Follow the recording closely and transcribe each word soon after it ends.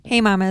Hey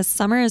mamas,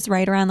 summer is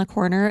right around the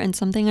corner, and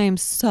something I am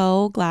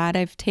so glad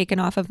I've taken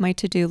off of my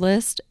to-do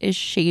list is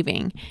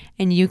shaving.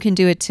 And you can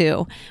do it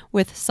too.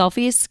 With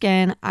Selfie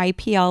Skin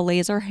IPL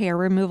laser hair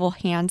removal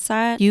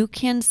handset, you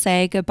can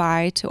say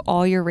goodbye to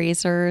all your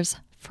razors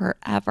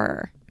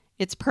forever.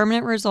 It's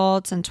permanent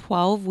results in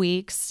 12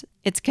 weeks.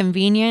 It's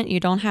convenient. You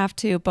don't have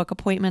to book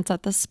appointments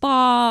at the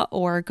spa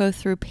or go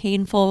through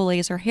painful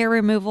laser hair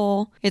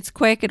removal. It's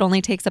quick. It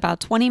only takes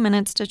about 20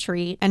 minutes to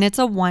treat, and it's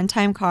a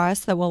one-time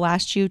cost that will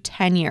last you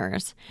 10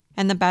 years.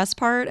 And the best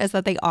part is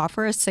that they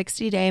offer a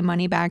 60-day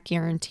money-back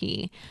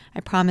guarantee. I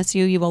promise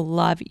you, you will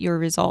love your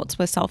results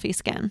with Selfie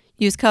Skin.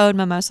 Use code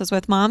Mimosas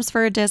with Moms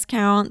for a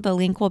discount. The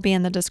link will be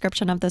in the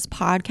description of this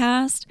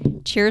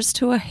podcast. Cheers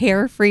to a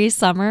hair-free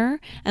summer,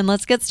 and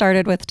let's get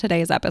started with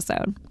today's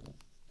episode.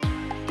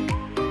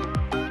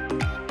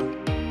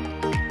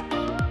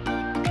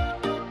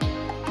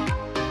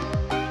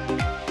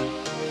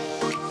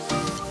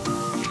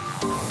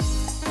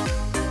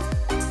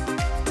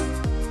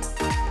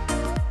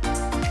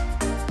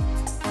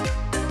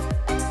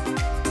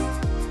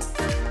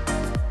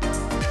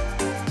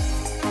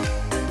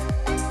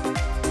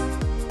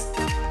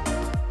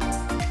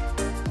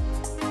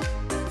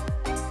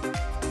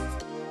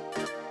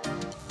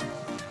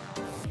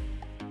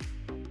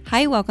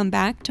 Hi, welcome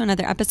back to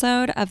another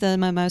episode of the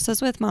Mimosas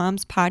with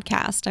Moms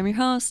podcast. I'm your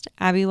host,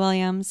 Abby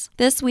Williams.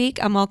 This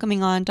week, I'm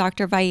welcoming on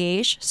Dr.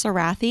 Vayesh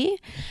Sarathy.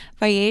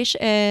 Vayesh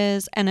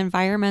is an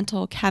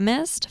environmental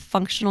chemist,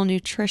 functional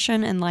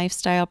nutrition and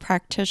lifestyle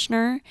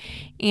practitioner,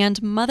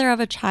 and mother of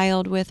a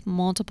child with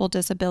multiple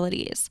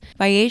disabilities.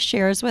 Vayesh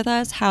shares with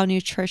us how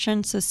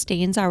nutrition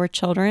sustains our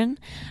children,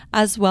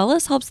 as well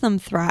as helps them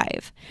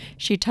thrive.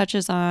 She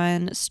touches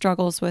on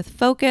struggles with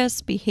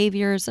focus,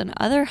 behaviors, and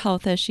other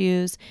health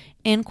issues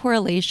in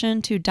correlation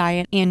to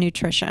diet and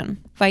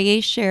nutrition.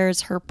 Vayesh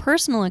shares her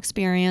personal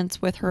experience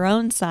with her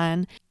own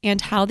son and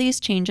how these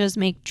changes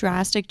make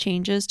drastic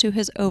changes to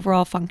his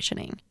overall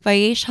functioning.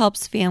 Vayesh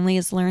helps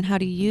families learn how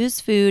to use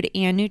food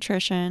and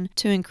nutrition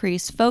to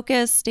increase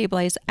focus,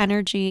 stabilize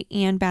energy,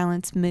 and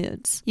balance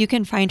moods. You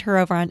can find her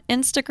over on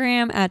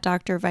Instagram at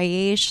Dr.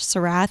 Vayesh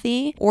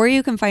Sarathy, or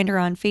you can find her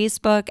on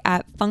Facebook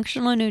at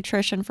Functional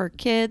Nutrition for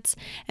Kids,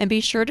 and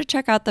be sure to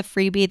check out the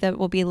freebie that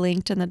will be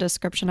linked in the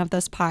description of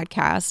this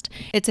podcast.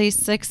 It's a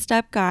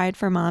 6-step guide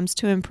for moms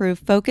to improve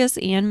focus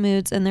and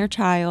moods in their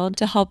child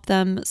to help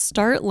them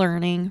start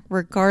learning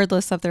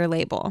regardless of their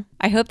label.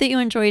 I hope that you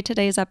enjoyed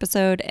today's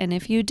episode, and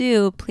if you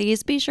do,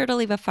 please be sure to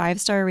leave a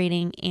 5-star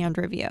rating and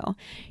review.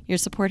 Your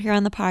support here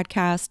on the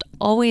podcast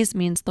always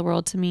means the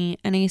world to me,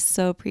 and I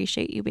so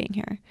appreciate you being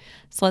here.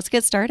 So let's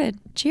get started.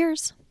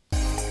 Cheers.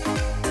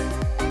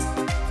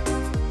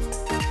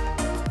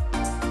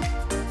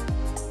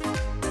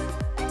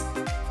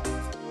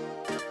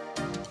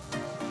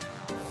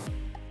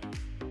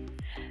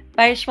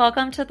 Vayesh,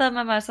 welcome to the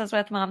Mimosas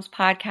with Moms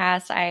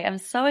podcast. I am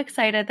so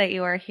excited that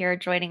you are here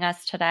joining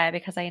us today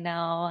because I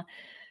know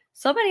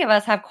so many of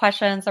us have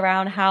questions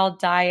around how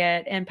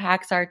diet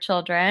impacts our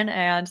children,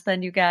 and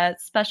then you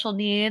get special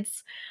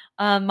needs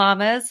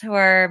mamas who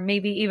are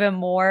maybe even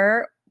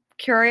more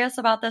curious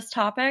about this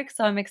topic.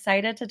 So I'm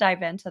excited to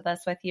dive into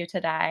this with you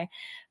today.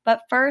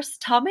 But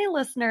first, tell my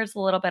listeners a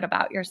little bit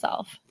about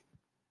yourself.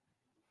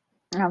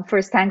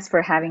 First, thanks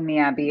for having me,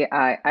 Abby.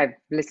 I've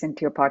listened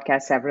to your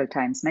podcast several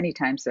times, many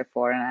times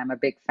before, and I'm a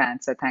big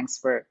fan. So thanks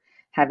for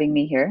having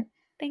me here.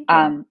 Thank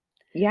you.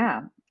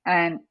 Yeah,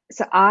 and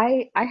so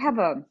I have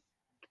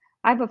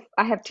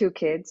two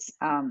kids.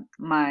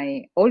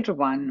 My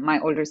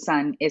older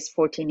son is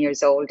 14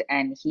 years old,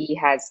 and he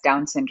has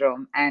Down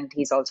syndrome, and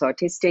he's also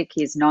autistic.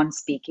 He's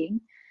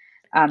non-speaking.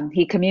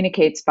 He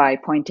communicates by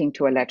pointing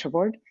to a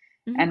letterboard.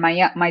 Mhm. And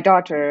my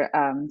daughter,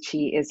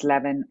 she is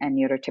 11 and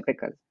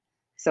neurotypical.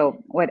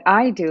 So what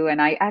I do, and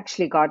I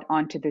actually got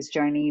onto this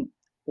journey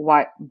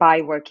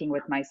by working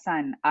with my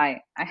son.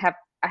 I have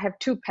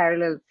two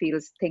parallel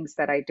fields things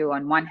that I do.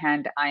 On one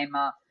hand, I'm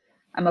a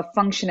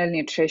functional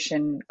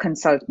nutrition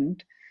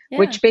consultant, Yeah.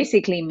 which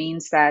basically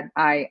means that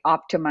I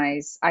help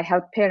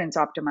parents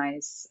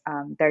optimize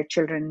their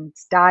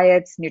children's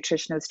diets,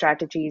 nutritional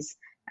strategies,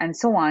 and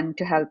so on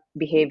to help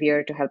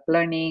behavior, to help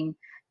learning,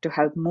 to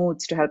help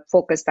moods, to help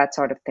focus, that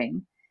sort of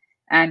thing.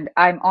 And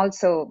I'm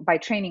also, by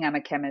training, I'm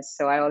a chemist.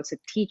 So I also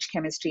teach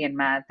chemistry and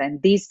math.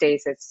 And these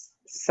days, it's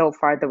so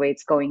far the way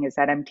it's going is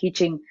that I'm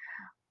teaching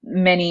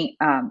many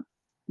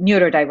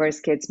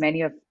neurodiverse kids,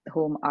 many of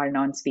whom are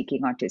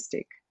non-speaking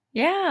autistic.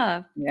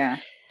 Yeah. Yeah.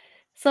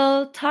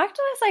 So talk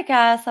to us, I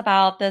guess,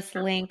 about this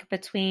link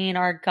between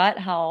our gut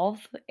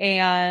health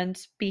and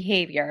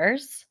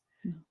behaviors,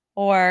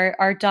 or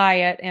our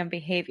diet and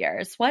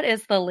behaviors. What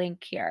is the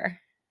link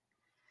here?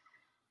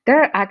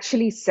 There are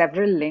actually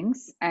several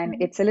links, and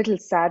Mhm. it's a little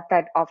sad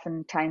that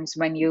oftentimes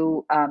when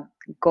you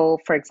go,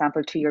 for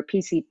example, to your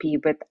PCP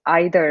with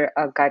either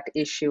a gut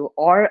issue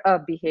or a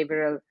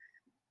behavioral,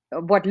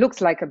 what looks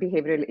like a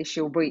behavioral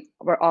issue, we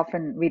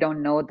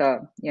don't know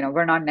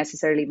we're not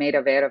necessarily made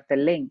aware of the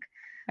link.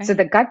 So Right.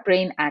 the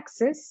gut-brain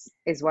axis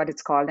is what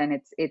it's called, and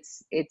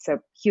it's a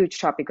huge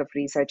topic of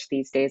research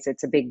these days.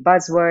 It's a big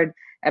buzzword.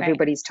 Right.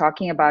 Everybody's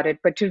talking about it.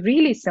 But to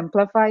really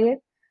simplify it,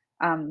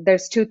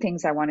 there's two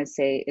things I want to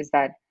say is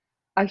that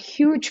a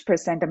huge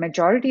percent, a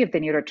majority of the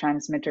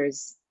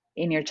neurotransmitters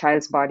in your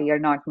child's body are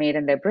not made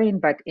in their brain,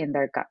 but in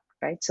their gut,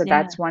 right? So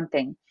Yeah. that's one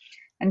thing.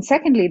 And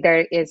secondly,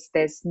 there is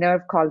this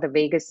nerve called the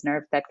vagus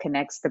nerve that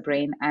connects the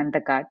brain and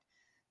the gut.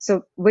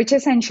 So, which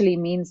essentially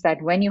means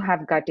that when you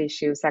have gut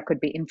issues, that could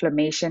be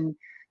inflammation.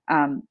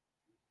 Um,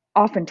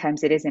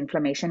 Oftentimes, it is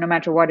inflammation, no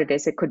matter what it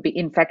is. It could be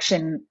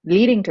infection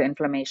leading to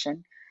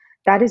inflammation.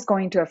 That is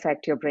going to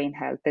affect your brain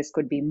health. This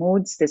could be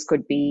moods. This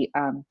could be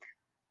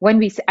when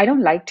we say, I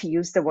don't like to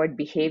use the word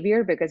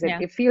behavior because Yeah.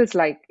 it feels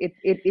like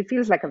it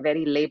feels like a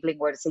very labeling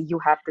word. So you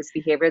have this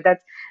behavior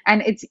that's,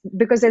 and it's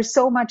because there's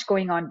so much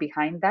going on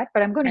behind that,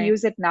 but I'm going to Right.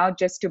 use it now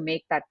just to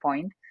make that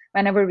point.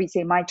 Whenever we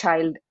say my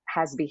child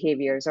has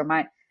behaviors, or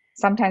my,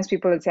 sometimes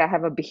people will say I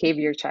have a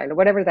behavior child, or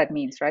whatever that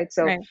means, right?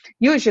 So Right.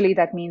 usually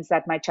that means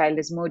that my child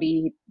is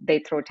moody, they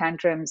throw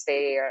tantrums,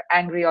 they are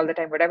angry all the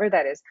time, whatever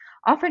that is.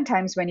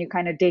 Oftentimes when you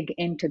kind of dig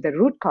into the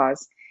root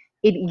cause,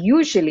 it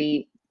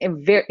usually,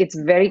 it's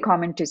very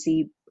common to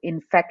see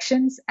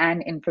infections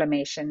and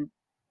inflammation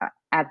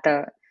at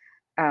the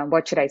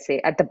what should I say,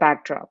 at the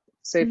backdrop.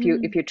 So Mm.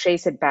 if you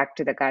trace it back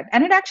to the gut,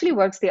 and it actually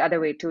works the other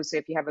way too. So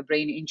if you have a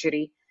brain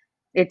injury,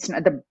 it's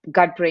not, the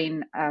gut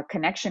brain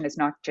connection is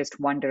not just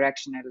one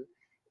directional.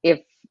 If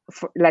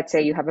let's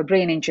say you have a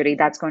brain injury,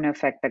 that's going to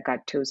affect the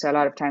gut too. So a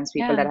lot of times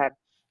people Yeah. that have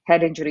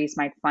head injuries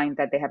might find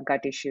that they have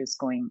gut issues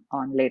going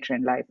on later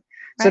in life.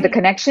 So the Right.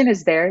 connection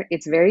is there,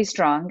 it's very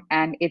strong,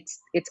 and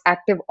it's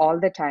active all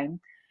the time,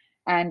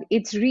 and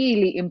it's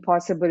really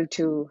impossible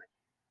to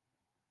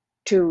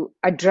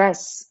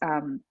address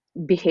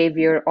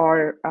behavior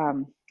or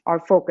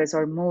focus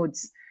or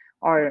moods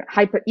or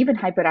even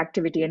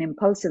hyperactivity and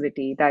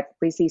impulsivity that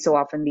we see so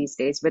often these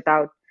days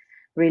without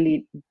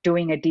really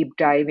doing a deep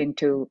dive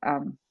into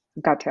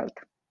gut health.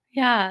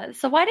 Yeah.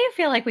 So why do you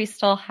feel like we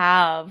still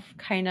have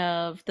kind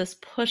of this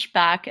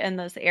pushback in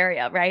this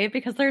area, right?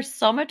 Because there's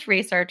so much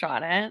research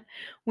on it.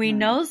 We Mm.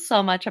 know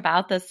so much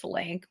about this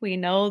link. We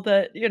know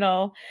that,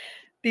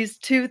 these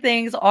two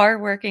things are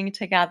working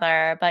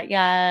together, but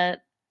yet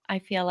I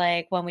feel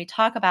like when we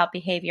talk about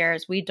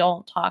behaviors, we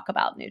don't talk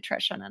about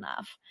nutrition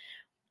enough.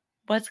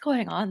 What's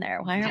going on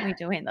there? Why aren't we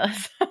doing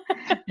this?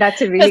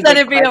 That's a Because really then good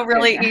it'd be a question.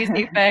 really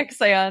easy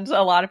fix and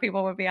a lot of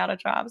people would be out of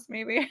jobs,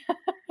 maybe.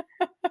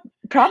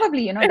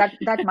 Probably,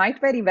 that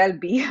might very well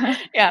be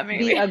Yeah, be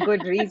maybe. a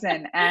good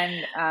reason.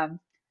 And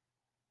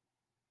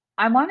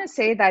I want to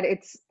say that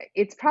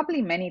it's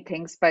probably many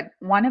things, but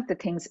one of the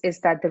things is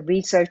that the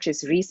research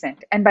is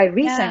recent. And by Yeah,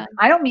 recent,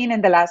 I don't mean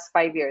in the last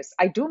 5 years.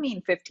 I do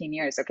mean 15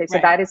 years. Okay, so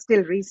right. that is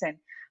still recent.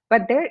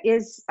 But there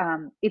is,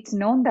 it's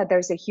known that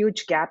there's a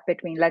huge gap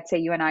between, let's say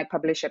you and I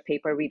publish a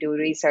paper, we do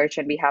research,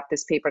 and we have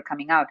this paper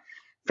coming out.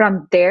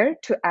 From there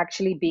to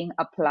actually being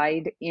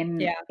applied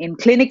Yeah, in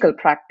clinical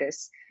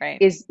practice right.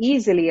 is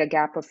easily a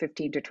gap of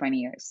 15 to 20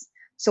 years.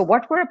 So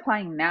what we're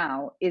applying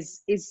now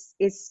is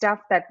stuff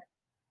that,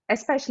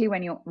 especially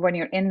when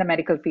you're in the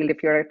medical field,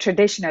 if you're a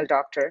traditional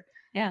doctor,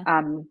 Yeah.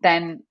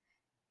 then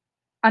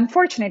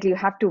unfortunately you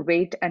have to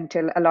wait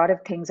until a lot of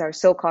things are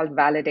so-called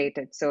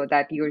validated, so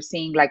that you're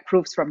seeing like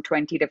proofs from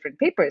 20 different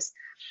papers.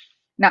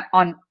 Now,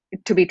 on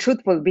to be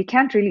truthful, we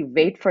can't really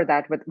wait for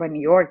that with when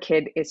your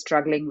kid is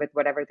struggling with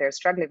whatever they're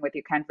struggling with.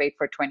 You can't wait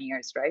for 20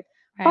 years, right?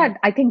 But Right.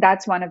 I think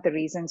that's one of the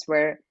reasons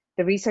where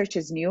the research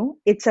is new.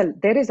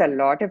 There is a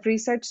lot of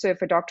research, so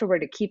if a doctor were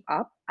to keep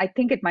up, I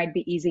think it might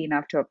be easy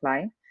enough to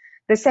apply.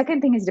 The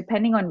second thing is,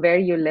 depending on where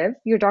you live,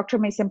 your doctor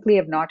may simply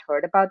have not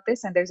heard about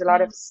this, and there's a lot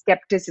Yeah. of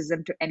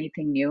skepticism to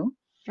anything new.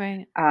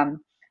 Right.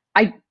 Um,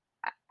 I,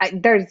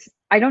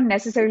 I don't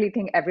necessarily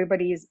think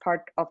everybody is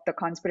part of the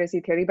conspiracy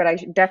theory, but I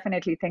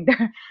definitely think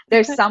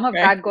there's some of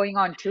Right. that going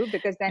on too,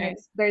 because then Right.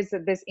 there's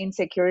this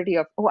insecurity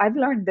of, oh, I've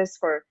learned this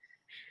for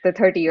the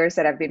 30 years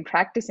that I've been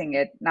practicing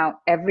it. Now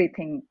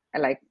everything,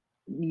 like,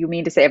 you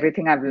mean to say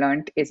everything I've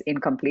learned is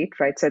incomplete,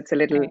 right? So it's a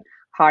little Right.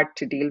 hard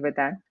to deal with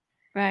that.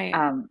 Right.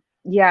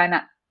 Yeah,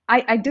 and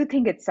I do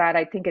think it's sad.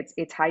 I think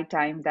it's high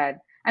time that,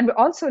 and we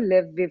also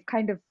we've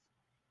kind of,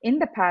 in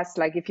the past,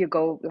 like if you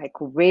go like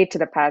way to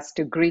the past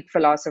to Greek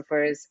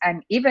philosophers,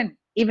 and even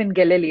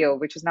Galileo,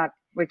 which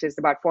is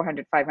about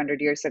 400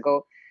 500 years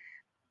ago,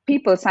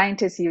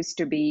 scientists used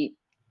to be,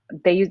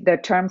 the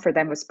term for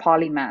them was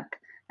polymath.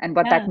 And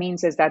what that Yeah.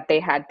 means is that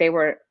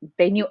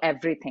they knew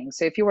everything.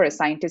 So if you were a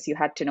scientist, you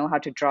had to know how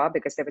to draw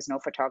because there was no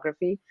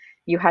photography.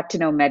 You had to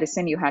know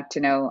medicine. You had to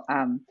know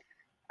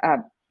uh,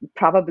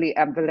 probably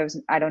well,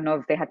 I don't know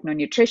if they had no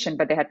nutrition,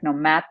 but they had no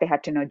math, they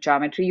had to know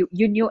geometry.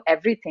 You knew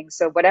everything.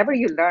 So whatever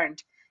you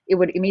learned, it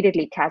would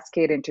immediately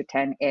cascade into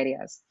 10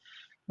 areas.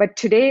 But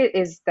today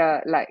is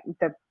the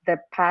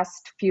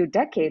past few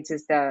decades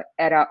is the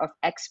era of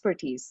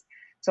expertise.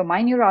 So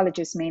my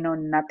neurologist may know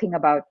nothing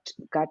about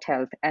gut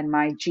health, and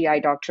my GI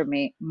doctor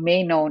may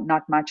know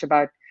not much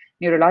about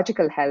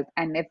neurological health.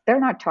 And if they're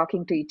not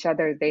talking to each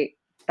other, they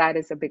that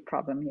is a big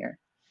problem here.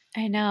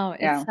 I know,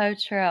 it's Yeah. so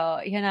true,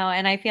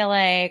 and I feel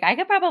like I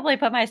could probably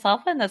put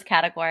myself in this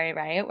category,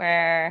 right?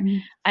 Where Mm.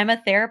 I'm a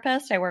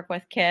therapist, I work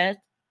with kids,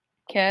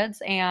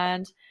 kids,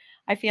 and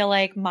I feel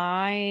like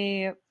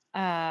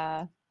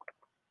I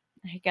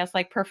guess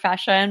like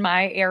profession,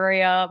 my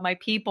area, my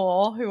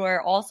people who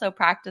are also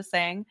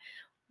practicing,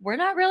 we're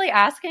not really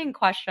asking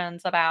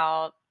questions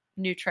about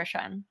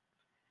nutrition,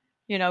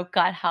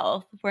 gut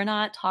health. We're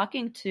not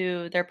talking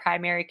to their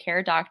primary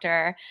care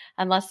doctor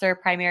unless their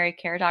primary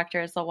care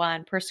doctor is the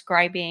one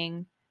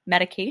prescribing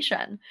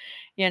medication,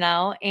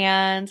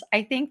 and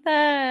I think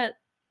that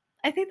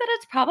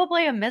it's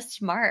probably a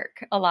missed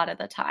mark a lot of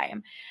the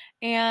time.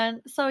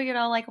 And so,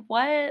 like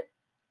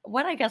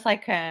what I guess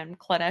like can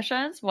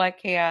clinicians, what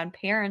can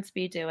parents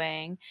be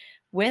doing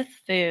with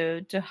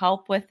food to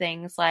help with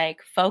things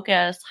like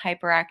focus,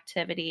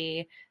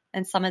 hyperactivity,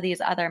 and some of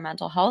these other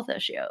mental health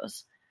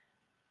issues?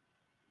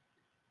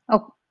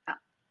 Oh,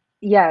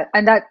 yeah,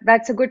 and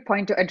that's a good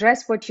point to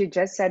address what you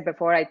just said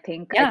before. I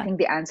Yeah. think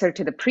the answer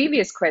to the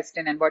previous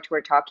question and what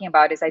we're talking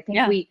about is I think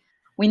Yeah. we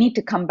need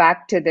to come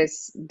back to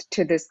this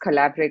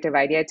collaborative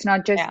idea. It's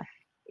not just Yeah.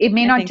 it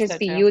may I not think so just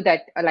be too. you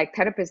that like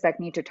therapists that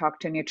need to talk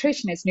to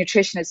nutritionists.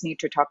 Nutritionists need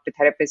to talk to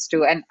therapists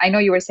too. And I know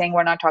you were saying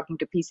we're not talking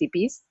to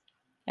PCPs,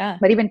 Yeah.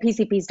 but even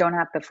PCPs don't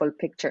have the full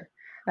picture,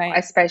 Right.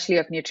 especially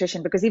of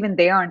nutrition, because even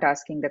they aren't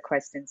asking the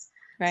questions.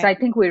 So Right. I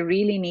think we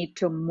really need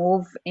to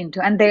move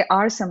into, and there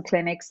are some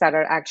clinics that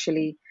are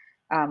actually,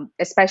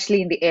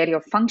 especially in the area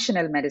of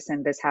functional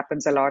medicine, this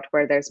happens a lot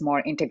where there's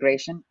more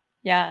integration.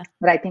 Yeah.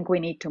 But I think we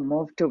need to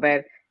move to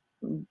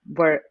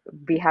where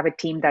we have a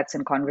team that's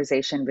in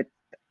conversation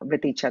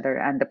with each other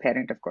and the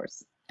parent, of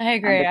course, I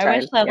and agree. the I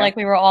wish child. that Yeah, like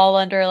we were all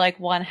under like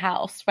one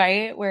house,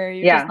 right? Where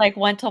you just yeah, like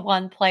went to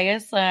one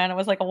place and it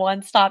was like a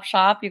one-stop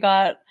shop. You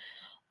got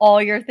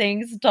all your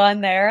things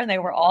done there and they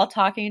were all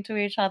talking to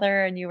each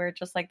other and you were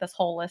just like this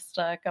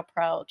holistic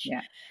approach.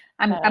 yeah.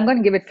 I'm But going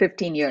to give it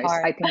 15 it's years.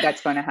 hard. I think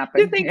that's going to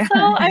You happen. think Yeah,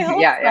 so? I hope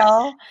yeah, yeah,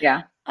 so.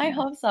 yeah, I yeah,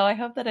 hope so. I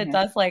hope that it yeah,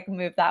 does like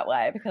move that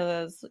way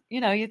because,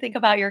 you think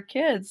about your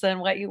kids and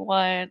what you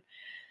want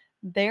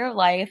their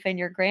life and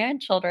your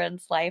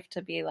grandchildren's life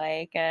to be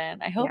like.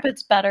 And I hope yeah.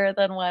 it's better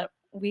than what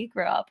we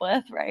grew up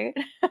with, right?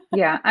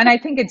 Yeah, and I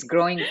think it's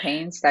growing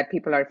pains that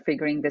people are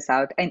figuring this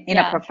out, and in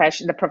a Yeah,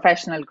 profession, the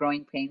professional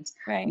growing pains.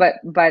 right. But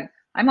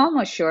I'm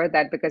almost sure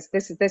that because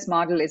this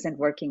model isn't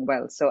working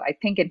well, so I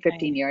think in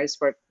 15 Right. years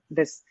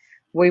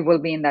we will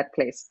be in that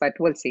place, but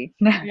we'll see.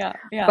 Yeah,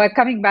 yeah, But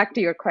coming back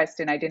to your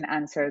question, I didn't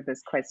answer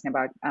this question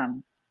about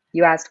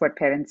you asked what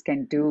parents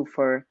can do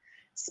for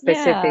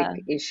specific yeah,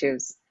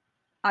 issues.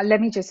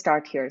 Let me just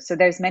start here. So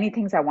there's many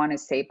things I want to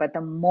say, but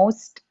the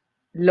most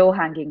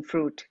low-hanging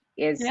fruit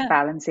is yeah,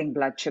 balancing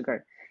blood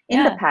sugar.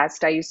 In the yeah,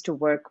 past, I used to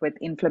work with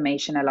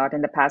inflammation a lot.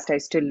 In the past, I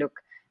used to look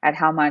at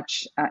how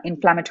much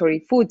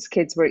inflammatory foods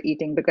kids were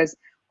eating because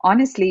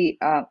honestly,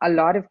 a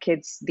lot of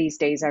kids these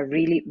days are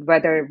really,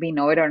 whether we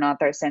know it or not,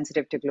 they're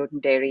sensitive to gluten,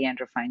 dairy, and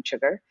refined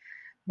sugar.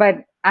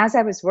 But as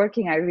I was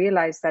working, I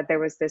realized that there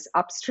was this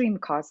upstream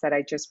cost that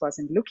I just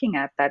wasn't looking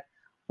at, that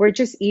we're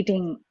just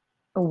eating,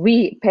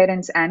 we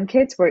parents and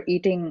kids we're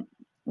eating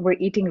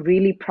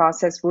really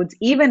processed foods.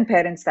 Even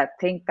parents that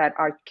think that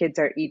our kids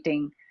are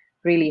eating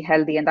really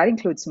healthy, and that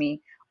includes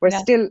me, we're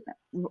yeah, still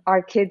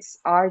our kids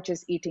are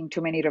just eating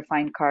too many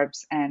refined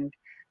carbs and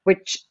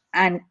which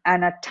and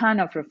a ton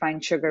of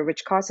refined sugar,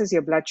 which causes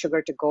your blood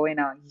sugar to go in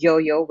a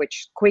yo-yo,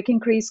 which quick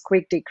increase,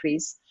 quick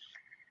decrease.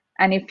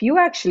 And if you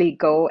actually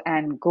go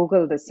and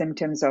Google the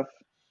symptoms of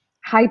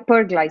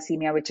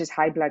hyperglycemia, which is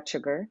high blood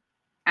sugar,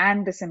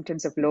 and the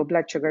symptoms of low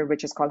blood sugar,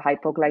 which is called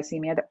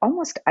hypoglycemia, they're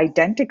almost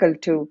identical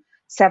to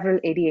several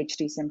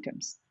ADHD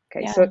symptoms.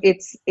 Okay, so yeah,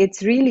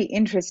 it's really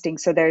interesting.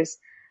 So there's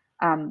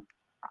um,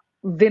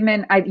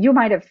 women, you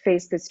might have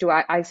faced this too.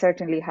 I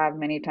certainly have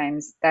many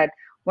times that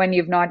when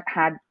you've not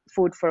had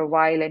food for a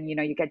while and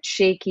you get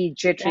shaky,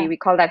 jittery, yeah. we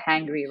call that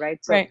hangry,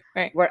 right? So Right,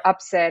 right. we're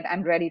upset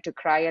and ready to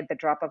cry at the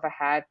drop of a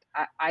hat.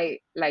 I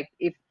like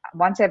if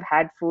once I've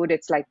had food,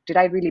 it's like, did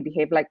I really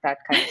behave like that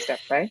kind of stuff,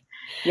 right?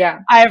 Yeah,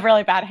 I have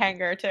really bad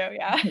hanger too.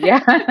 Yeah. yeah,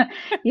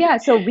 yeah.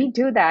 So we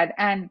do that,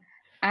 and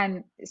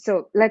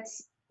so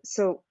let's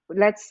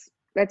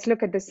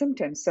look at the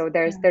symptoms. So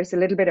there's Yeah. there's a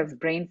little bit of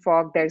brain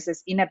fog. There's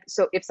this inept.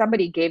 So if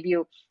somebody gave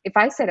you, if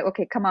I said,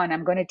 okay, come on,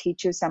 I'm going to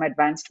teach you some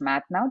advanced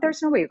math now,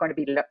 there's no way you're going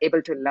to be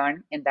able to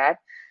learn in that.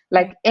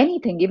 Like Right.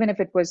 anything, even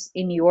if it was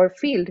in your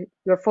field,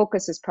 your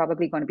focus is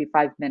probably going to be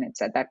 5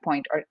 minutes at that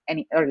point, or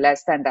any or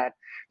less than that.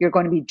 You're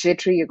going to be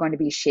jittery. You're going to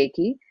be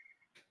shaky.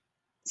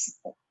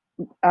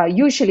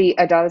 Usually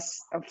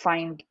adults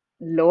find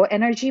low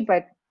energy,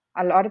 but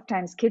a lot of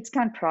times kids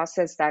can't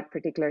process that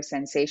particular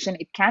sensation.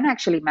 It can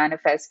actually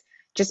manifest.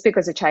 Just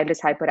because a child is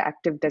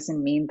hyperactive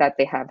doesn't mean that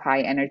they have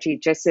high energy.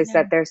 It just is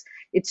Yeah. that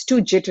it's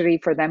too jittery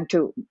for them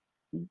to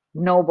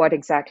know what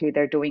exactly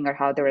they're doing or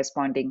how they're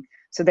responding.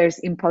 So there's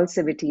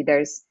impulsivity,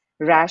 there's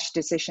rash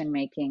decision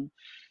making,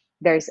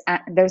 there's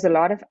a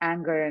lot of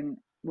anger and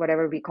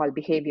whatever we call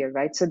behavior,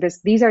 right? So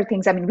these are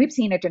things, I mean, we've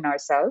seen it in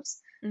ourselves,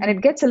 and it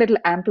Hmm. gets a little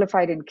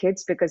amplified in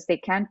kids because they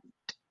can't,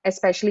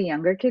 especially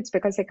younger kids,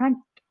 because they can't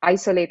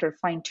isolate or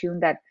fine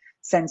tune that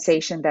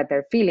sensation that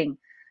they're feeling.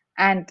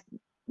 And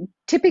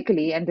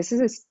typically, and this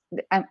is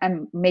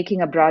I'm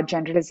making a broad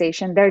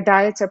generalization, their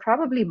diets are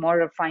probably more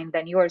refined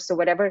than yours. So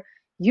whatever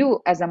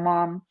you as a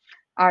mom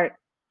are,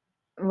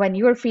 when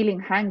you're feeling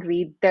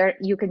hungry, there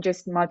you can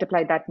just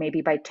multiply that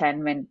maybe by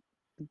 10 when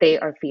they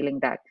are feeling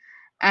that.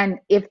 And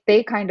if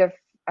they kind of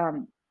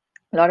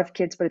a lot of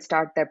kids will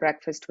start their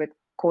breakfast with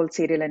cold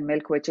cereal and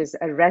milk, which is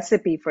a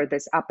recipe for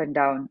this up and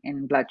down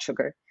in blood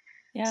sugar.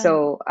 Yeah.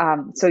 So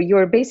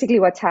you're basically,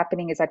 what's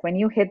happening is that when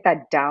you hit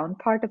that down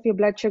part of your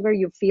blood sugar,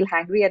 you feel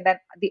hungry, and then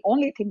the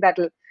only thing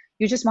that'll,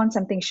 you just want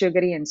something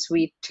sugary and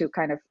sweet to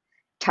kind of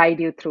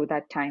tide you through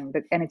that time.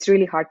 And it's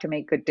really hard to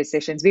make good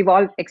decisions. We've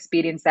all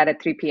experienced that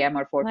at 3 p.m.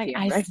 or 4 Like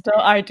p.m., right?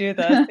 I do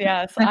this.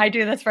 Yes. I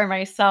do this for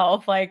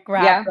myself. Like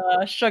grab Yeah,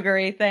 the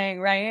sugary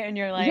thing, right? And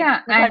you're like, yeah.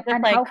 'cause I'm just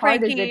And like how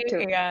hard is cranky it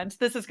to, and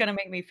this is gonna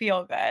make me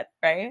feel good,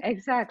 right?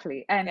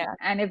 exactly. Yeah.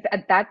 And if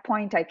at that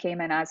point I came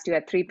and asked you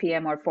at 3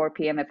 p.m. or 4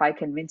 p.m. if I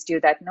convinced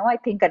you that no, I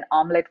think an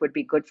omelet would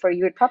be good for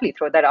you, you'd probably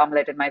throw that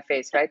omelet in my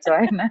face, right? So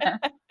I'm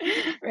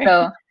Right.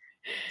 so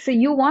so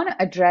you want to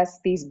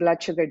address these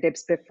blood sugar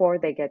dips before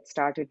they get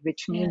started,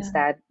 which means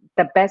Yeah. that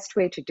the best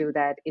way to do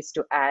that is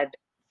to add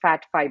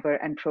fat, fiber,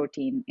 and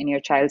protein in your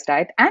child's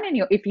diet. And in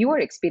your, if you are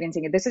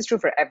experiencing it, this is true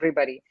for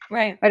everybody,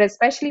 Right. but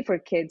especially for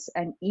kids,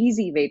 an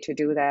easy way to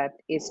do that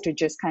is to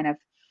just kind of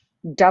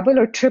double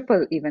or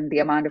triple even the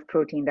amount of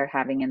protein they're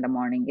having in the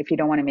morning. If you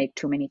don't want to make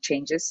too many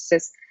changes,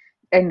 just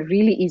a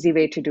really easy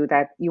way to do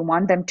that. You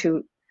want them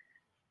to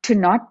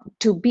not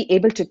to be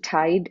able to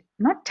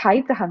not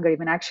tide the hunger,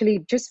 even actually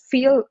just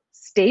feel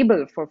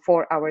stable for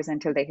 4 hours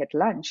until they hit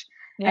lunch,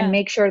 and Yeah.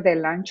 make sure their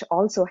lunch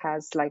also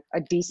has like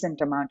a decent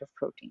amount of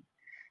protein.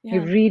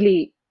 You Yeah.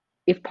 really,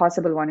 if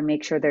possible, want to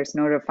make sure there's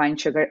no refined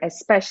sugar,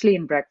 especially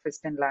in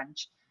breakfast and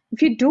lunch.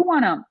 If you do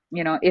want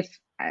to, if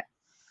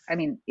I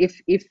mean,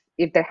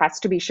 if there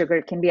has to be sugar,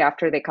 it can be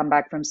after they come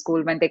back from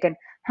school when they can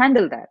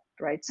handle that,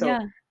 right? So,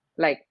 Yeah.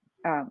 like,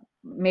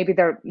 maybe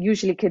they're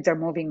usually kids are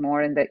moving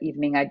more in the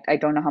evening. I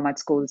don't know how much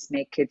schools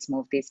make kids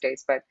move these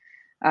days, but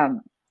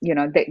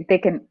they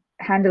can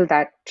handle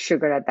that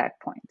sugar at that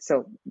point.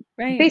 So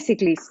Right.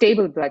 basically,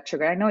 stable blood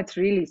sugar. I know it's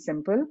really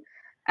simple,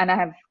 and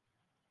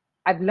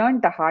I've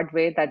learned the hard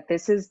way that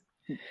this is,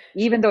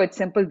 even though it's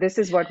simple, this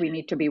is what we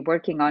need to be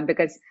working on,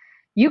 because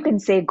you can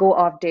say go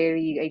off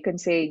dairy, you can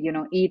say,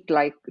 eat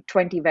like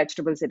 20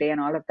 vegetables a day and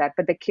all of that,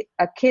 but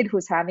a kid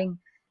who's having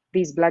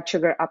these blood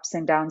sugar ups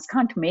and downs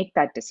can't make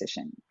that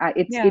decision. Yeah.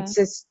 It's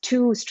just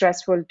too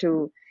stressful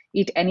to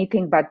eat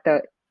anything but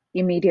the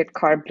immediate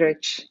carb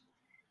rich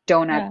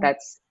donut Yeah.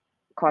 that's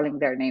calling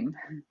their name.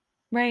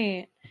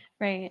 Right.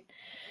 Right.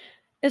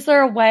 Is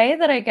there a way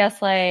that I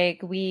guess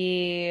like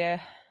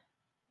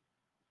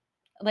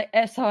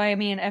so I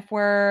mean if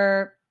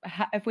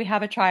we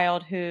have a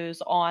child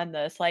who's on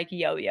this like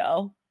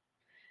yo-yo,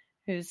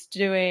 who's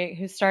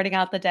starting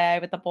out the day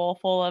with a bowl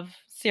full of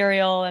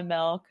cereal and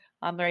milk.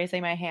 I'm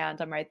raising my hand.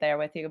 I'm right there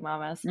with you,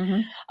 mamas.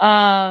 Mm-hmm.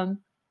 Um,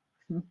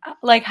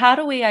 like how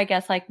do we, I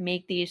guess, like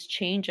make these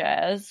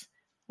changes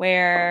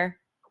where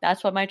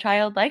that's what my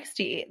child likes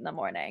to eat in the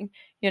morning?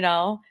 You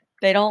know,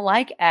 they don't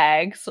like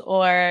eggs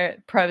or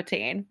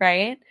protein,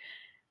 right?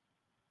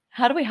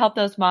 How do we help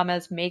those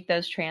mamas make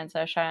those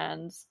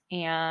transitions?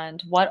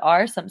 And what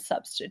are some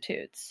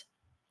substitutes?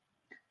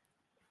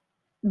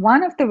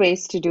 One of the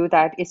ways to do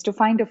that is to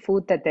find a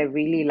food that they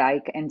really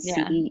like and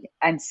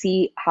Yeah.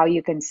 see how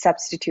you can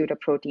substitute a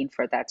protein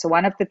for that. So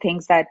one of the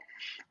things that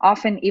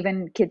often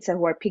even kids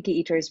who are picky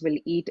eaters will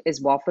eat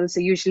is waffles.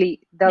 So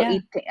usually they'll Yeah.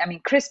 eat, I mean,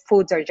 crisp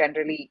foods are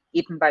generally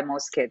eaten by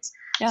most kids.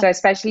 Yeah. So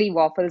especially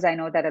waffles, I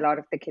know that a lot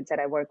of the kids that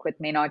I work with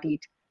may not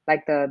eat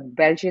like the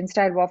Belgian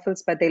style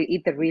waffles, but they'll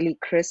eat the really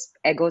crisp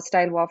Eggo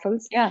style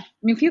waffles. Yeah. I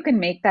mean, if you can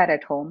make that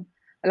at home,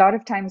 a lot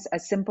of times a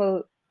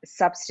simple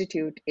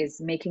substitute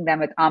is making them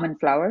with almond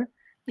flour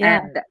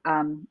Yeah.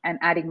 and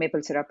adding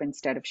maple syrup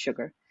instead of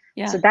sugar.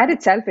 So Yeah. that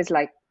itself is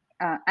like,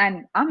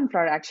 and almond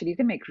flour, actually you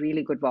can make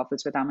really good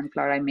waffles with almond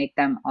flour. I make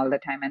them all the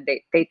time, and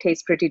they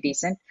taste pretty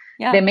decent.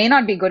 They Yeah. may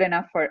not be good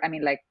enough for, I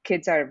mean, like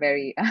kids are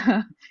very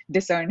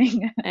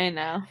discerning. I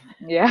know.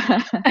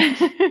 Yeah.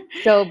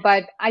 So,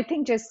 but I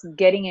think just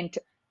getting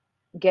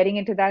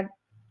into that,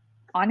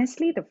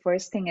 honestly, the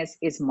first thing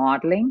is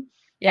modeling.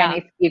 And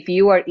Yeah. if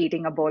you are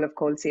eating a bowl of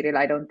cold cereal,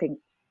 I don't think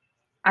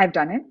I've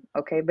done it,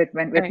 okay, but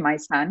with Right. my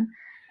son,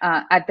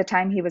 at the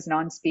time he was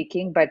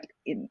non-speaking, but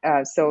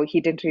so he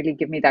didn't really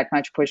give me that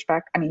much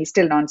pushback. I mean, he's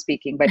still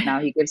non-speaking, but now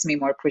he gives me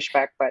more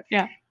pushback. But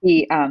Yeah.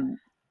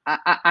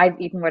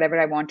 I've eaten whatever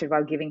I wanted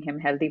while giving him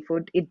healthy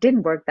food. It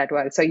didn't work that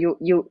well. So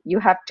you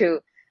have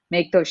to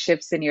make those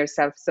shifts in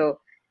yourself. So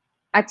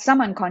at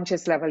some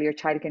unconscious level, your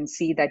child can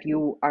see that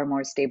you are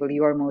more stable,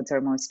 your moods are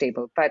more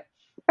stable. But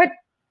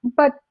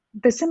but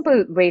the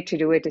simple way to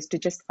do it is to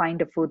just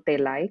find a food they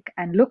like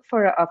and look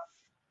for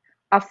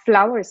a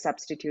flour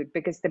substitute,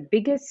 because the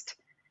biggest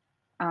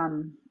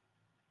um,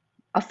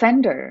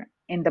 offender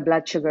in the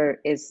blood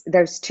sugar is,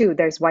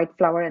 there's white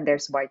flour and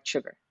there's white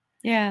sugar.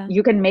 Yeah.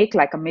 You can make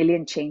like a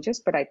million changes,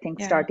 but I think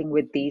Yeah. starting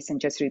with these and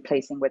just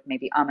replacing with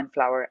maybe almond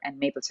flour and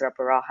maple syrup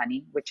or raw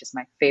honey, which is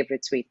my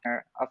favorite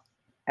sweetener of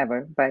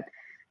ever. But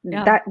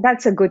Yeah.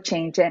 that's a good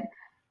change.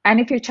 And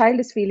if your child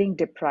is feeling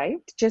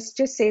deprived, just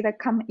say that,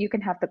 come, you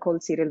can have the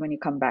cold cereal when you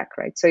come back,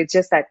 right? So it's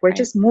just that we're Right.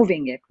 just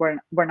moving it.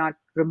 We're not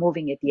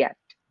removing it yet.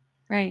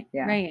 Right.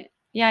 Yeah. Right.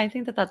 Yeah, I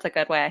think that that's a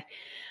good way.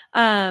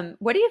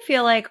 What do you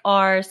feel like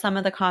are some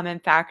of the common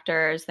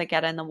factors that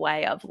get in the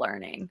way of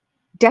learning?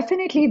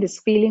 Definitely this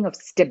feeling of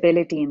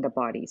stability in the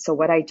body. So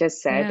what I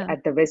just said, Yeah.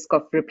 at the risk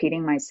of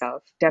repeating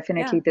myself, Yeah.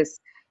 definitely this,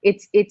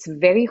 it's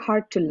very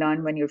hard to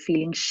learn when you're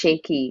feeling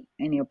shaky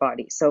in your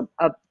body. So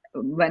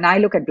when I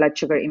look at blood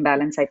sugar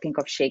imbalance, I think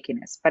of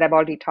shakiness, but I've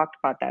already talked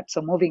about that.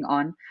 So moving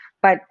on,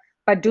 but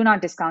do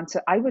not discount. So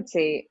I would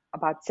say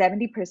about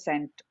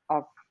 70%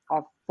 of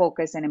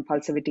focus and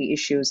impulsivity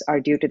issues are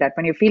due to that.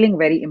 When you're feeling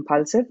very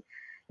impulsive,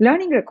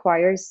 learning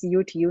requires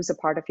you to use a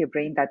part of your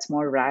brain that's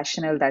more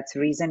rational, that's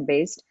reason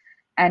based.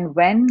 And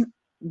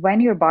when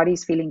your body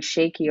is feeling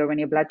shaky or when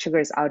your blood sugar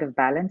is out of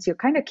balance, you're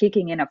kind of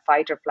kicking in a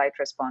fight or flight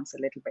response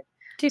a little bit.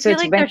 Do you So feel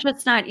it's like they're when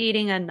just not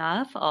eating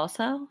enough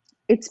also?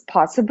 it's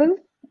possible.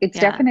 It's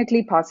Yeah.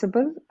 definitely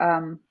possible.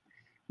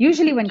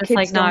 Usually when Just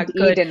like kids don't not eat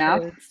good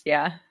enough, foods.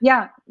 Yeah.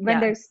 yeah, when Yeah.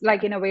 there's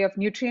like Yeah. in a way of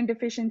nutrient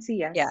deficiency,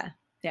 yes, Yeah.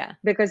 Yeah.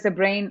 because the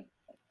brain,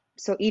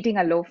 so eating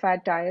a low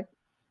fat diet,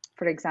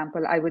 for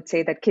example, I would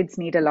say that kids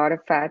need a lot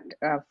of fat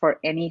for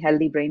any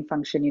healthy brain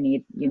function.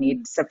 You Mm.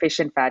 need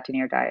sufficient fat in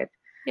your diet.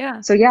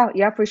 Yeah. So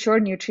yeah, for sure,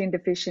 nutrient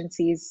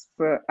deficiencies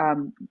for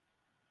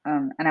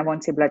and I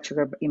won't say blood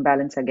sugar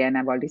imbalance again.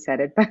 I've already said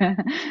it,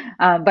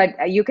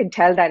 but you can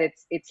tell that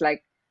it's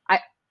like I.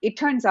 It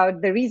turns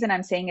out the reason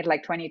I'm saying it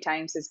like 20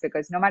 times is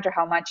because no matter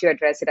how much you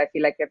address it, I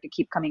feel like we have to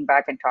keep coming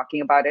back and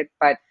talking about it.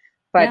 But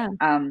Yeah.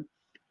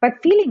 but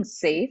feeling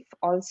safe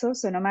also.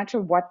 So no matter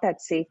what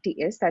that safety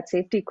is, that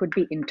safety could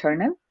be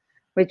internal,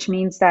 which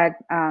means that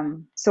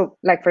so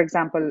like for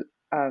example,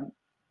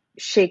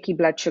 shaky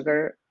blood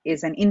sugar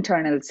is an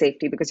internal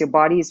safety because your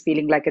body is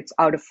feeling like it's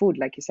out of food,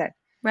 like you said.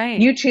 Right.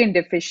 Nutrient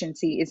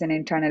deficiency is an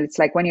internal. It's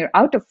like when you're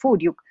out of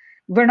food,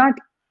 we're not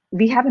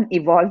we haven't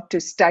evolved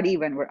to study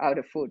when we're out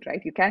of food, right?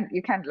 You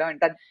can't learn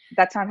that.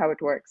 That's not how it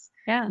works.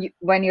 Yeah.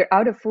 When you're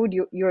out of food,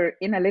 you're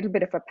in a little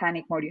bit of a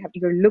panic mode.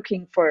 You're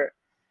looking for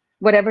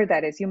whatever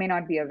that is. You may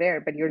not be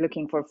aware, but you're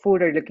looking for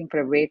food or looking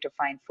for a way to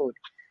find food.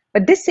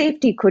 But this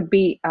safety could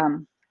be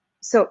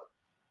so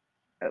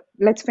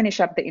let's finish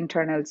up the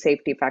internal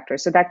safety factor.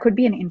 So that could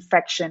be an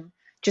infection,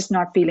 just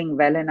not feeling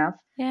well enough,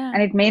 Yeah.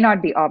 and it may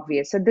not be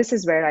obvious. So this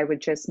is where I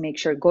would just make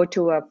sure go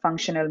to a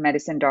functional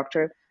medicine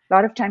doctor. A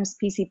lot of times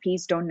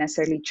PCPs don't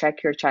necessarily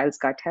check your child's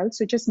gut health,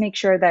 so just make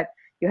sure that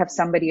you have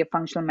somebody, a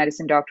functional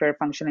medicine doctor, a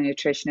functional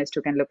nutritionist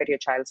who can look at your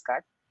child's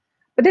gut.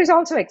 But there's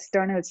also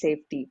external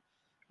safety,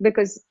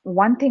 because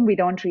one thing we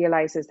don't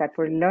realize is that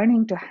for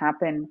learning to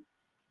happen,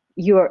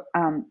 you're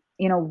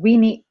we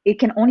need it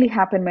can only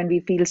happen when we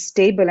feel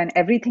stable and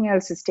everything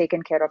else is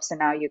taken care of, so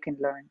now you can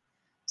learn.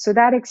 So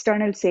that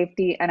external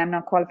safety, and I'm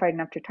not qualified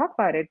enough to talk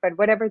about it, but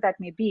whatever that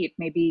may be, it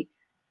may be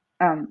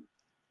um,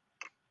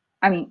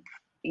 I mean,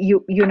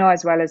 you know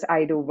as well as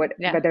I do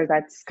Yeah. whether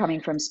that's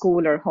coming from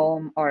school or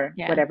home or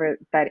Yeah. whatever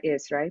that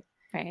is, right?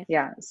 Right.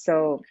 Yeah.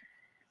 So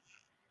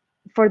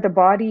for the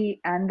body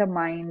and the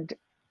mind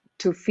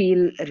to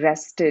feel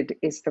rested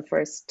is the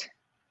first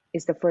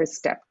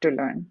step to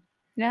learn.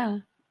 Yeah.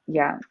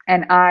 Yeah.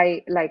 And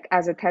I, like,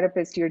 as a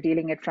therapist, you're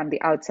dealing it from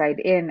the outside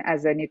in.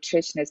 As a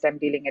nutritionist, I'm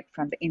dealing it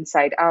from the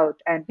inside out.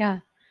 And Yeah.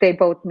 they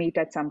both meet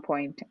at some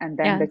point, and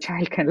then Yeah. the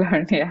child can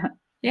learn. Yeah.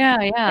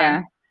 Yeah. Yeah.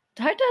 Yeah.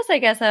 Talk to us, I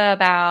guess,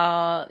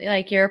 about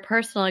like your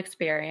personal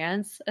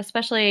experience,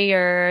 especially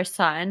your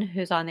son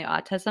who's on the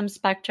autism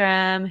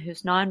spectrum,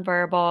 who's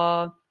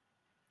nonverbal,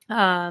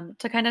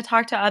 to kind of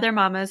talk to other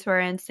mamas who are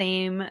in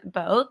same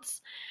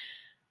boats.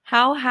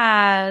 How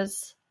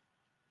has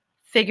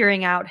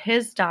figuring out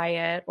his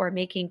diet or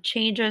making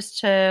changes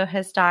to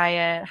his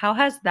diet, how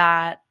has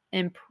that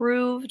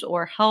improved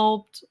or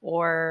helped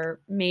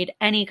or made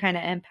any kind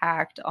of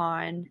impact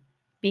on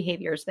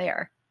behaviors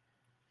there?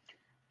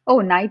 Oh,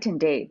 night and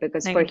day.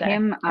 Because Night for and day.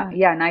 him, Yeah.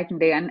 yeah, night and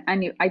day.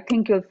 I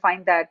think you'll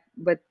find that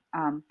with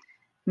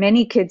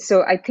many kids.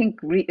 So I think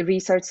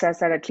research says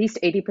that at least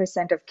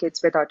 80% of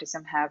kids with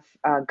autism have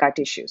gut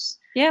issues.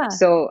 Yeah.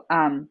 So,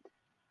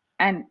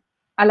 and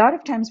a lot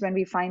of times when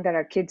we find that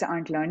our kids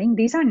aren't learning,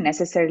 these aren't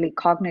necessarily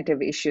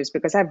cognitive issues,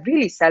 because I've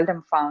really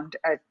seldom found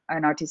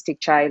an autistic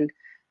child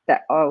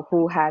that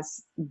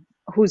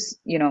who's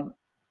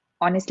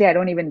honestly, I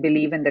don't even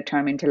believe in the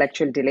term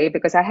intellectual delay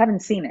because I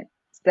haven't seen it.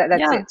 That's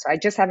Yeah. it. So I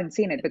just haven't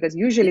seen it, because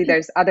usually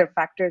there's other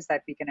factors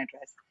that we can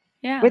address.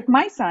 Yeah. With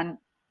my son,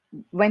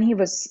 when he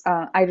was,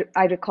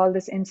 I recall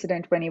this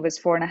incident when he was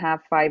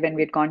 4.5, 5, and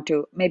we'd gone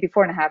to maybe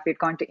 4.5, we'd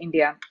gone to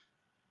India,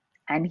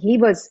 and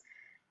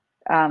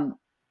um,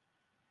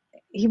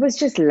 he was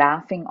just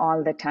laughing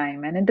all the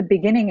time. And in the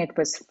beginning, it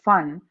was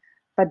fun,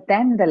 but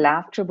then the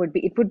laughter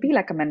it would be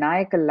like a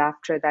maniacal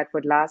laughter that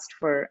would last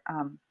for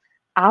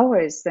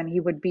hours. Then he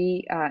would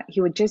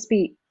just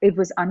be, it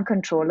was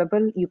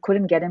uncontrollable. You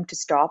couldn't get him to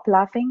stop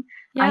laughing.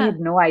 I Yeah. had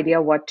no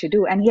idea what to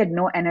do. And he had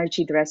no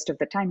energy the rest of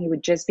the time. He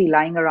would just be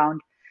lying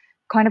around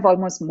kind of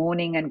almost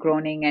moaning and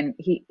groaning, and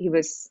he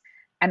was,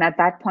 and at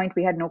that point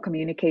we had no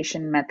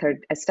communication method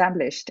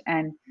established,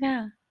 and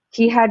Yeah.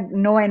 he had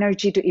no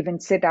energy to even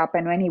sit up,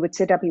 and when he would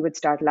sit up he would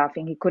start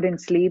laughing. He couldn't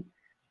sleep.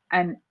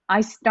 And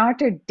I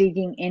started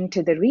digging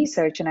into the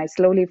research, and I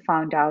slowly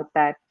found out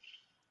that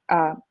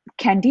uh,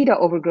 candida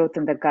overgrowth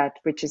in the gut,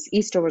 which is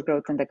yeast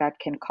overgrowth in the gut,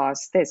 can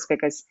cause this,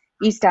 because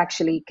yeast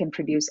actually can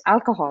produce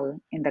alcohol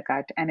in the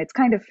gut, and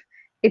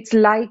it's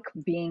like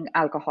being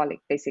alcoholic.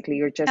 Basically,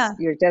 Yeah.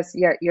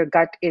 your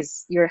gut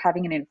is, you're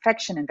having an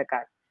infection in the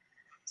gut.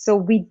 So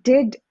we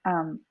did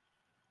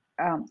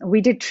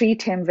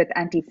treat him with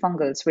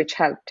antifungals, which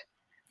helped.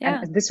 And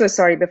Yeah. this was,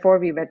 sorry, before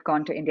we had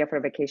gone to India for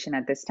vacation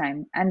at this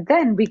time. And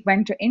then we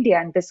went to India,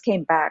 and this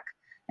came back,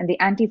 and the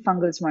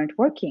antifungals weren't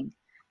working.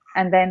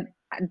 And then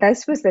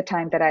this was the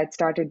time that I had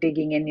started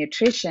digging in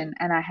nutrition,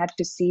 and I had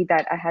to see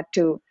that I had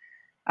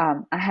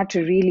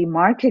to really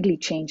markedly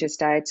change his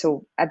diet.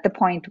 So at the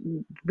point,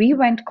 we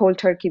went cold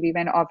turkey. We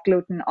went off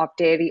gluten, off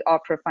dairy,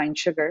 off refined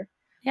sugar.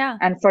 Yeah.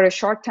 And for a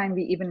short time,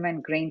 we even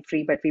went grain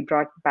free, but we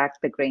brought back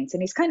the grains.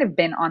 And he's kind of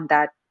been on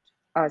that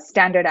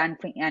standard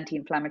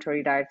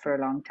anti-inflammatory diet for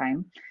a long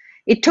time.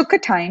 It took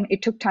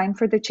time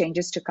for the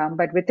changes to come,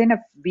 but within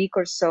a week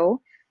or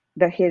so,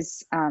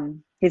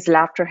 his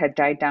laughter had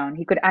died down.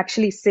 He could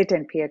actually sit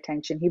and pay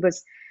attention.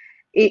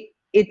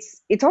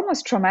 It's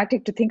almost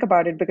traumatic to think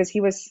about it, because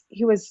he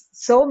was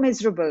so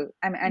miserable,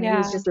 and he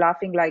was Yeah. just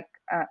laughing like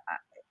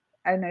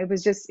I don't know,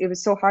 it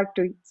was so hard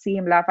to see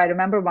him laugh. I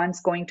remember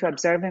once going to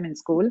observe him in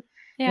school.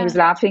 He was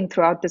Yeah. laughing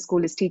throughout the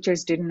school. His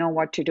teachers didn't know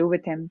what to do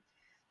with him.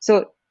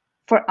 So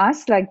for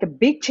us, like, the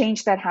big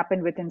change that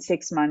happened within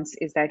 6 months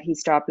is that he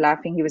stopped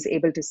laughing. He was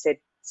able to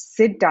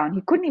sit down.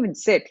 He couldn't even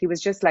sit. He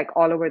was just like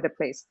all over the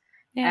place.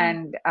 Yeah.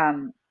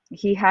 And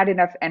he had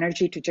enough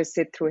energy to just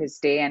sit through his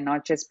day and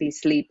not just be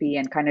sleepy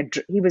and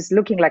he was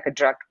looking like a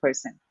drugged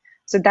person.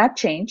 So that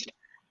changed.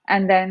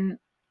 And then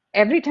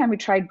every time we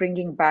tried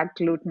bringing back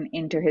gluten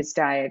into his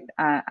diet,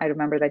 I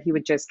remember that he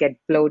would just get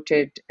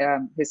bloated.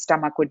 His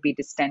stomach would be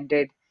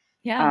distended,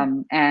 Yeah.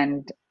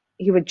 and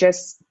he would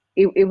just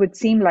it would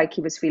seem like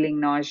he was feeling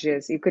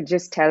nauseous. You could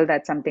just tell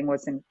that something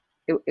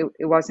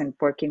it wasn't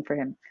working for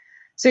him.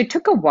 So it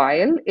took a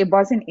while. It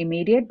wasn't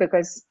immediate,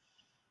 because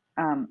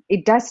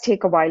it does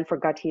take a while for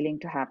gut healing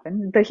to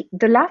happen.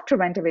 The laughter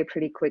went away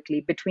pretty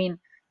quickly. Between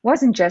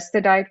wasn't just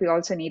the diet, we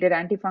also needed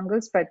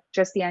antifungals, but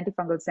just the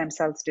antifungals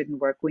themselves didn't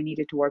work. We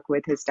needed to work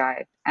with his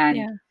diet, and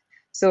Yeah.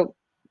 so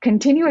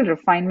continual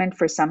refinement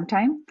for some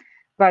time,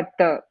 but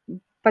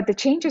the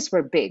changes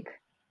were big.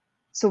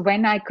 So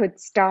when I could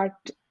start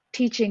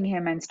teaching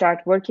him and start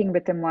working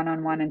with him one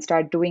on one and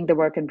start doing the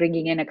work and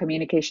bringing in a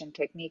communication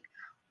technique,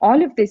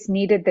 all of this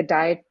needed the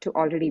diet to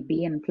already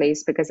be in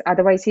place, because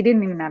otherwise he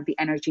didn't even have the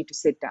energy to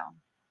sit down.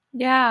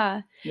 Yeah.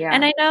 And Yeah.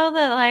 I know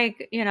that,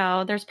 like,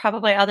 there's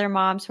probably other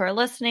moms who are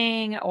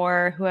listening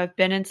or who have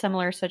been in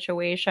similar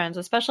situations,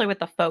 especially with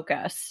the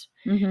focus,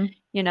 Hmm.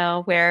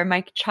 where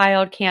my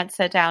child can't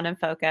sit down and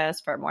focus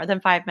for more than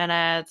 5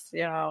 minutes.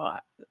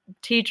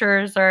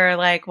 Teachers are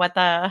like, what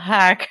the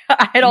heck?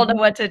 I don't know Hmm.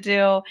 what to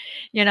do,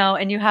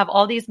 and you have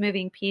all these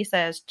moving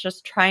pieces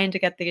just trying to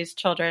get these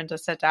children to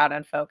sit down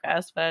and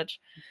focus, which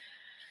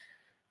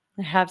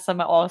I have some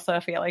also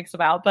feelings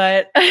about,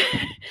 but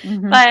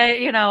Hmm. but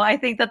I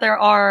think that there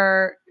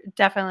are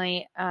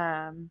definitely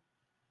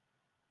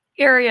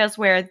areas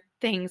where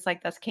things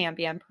like this can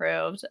be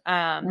improved.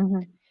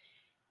 Hmm.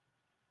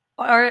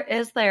 Or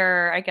is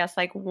there, I guess,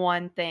 like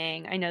one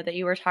thing I know that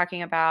you were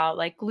talking about,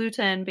 like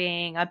gluten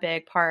being a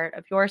big part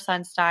of your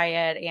son's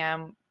diet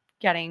and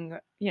getting,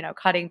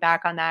 cutting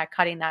back on that,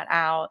 cutting that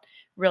out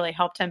really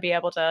helped him be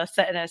able to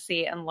sit in a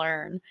seat and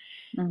learn.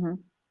 Hmm.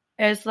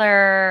 Is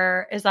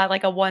that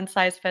like a one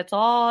size fits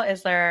all?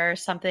 Is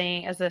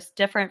this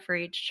different for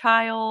each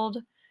child?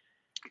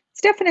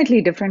 It's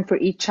definitely different for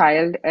each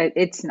child.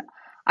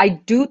 I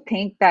do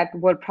think that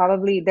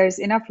there's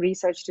enough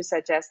research to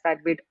suggest that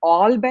we'd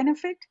all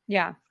benefit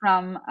Yeah.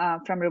 from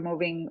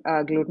removing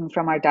gluten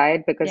from our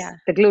diet, because Yeah.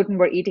 the gluten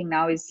we're eating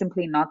now is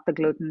simply not the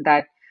gluten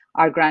that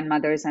our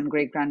grandmothers and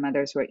great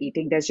grandmothers were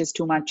eating. There's just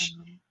too much.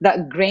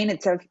 The grain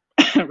itself,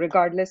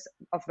 regardless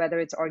of whether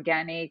it's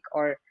organic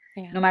or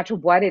Yeah. no matter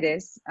what it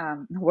is,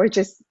 we're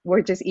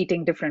just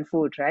eating different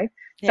food, right?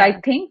 So I Yeah.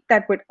 think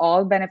that would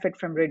all benefit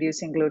from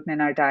reducing gluten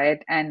in our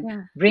diet and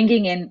Yeah.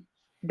 bringing in.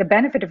 The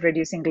benefit of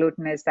reducing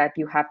gluten is that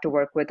you have to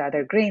work with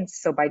other grains.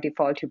 So by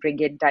default, you bring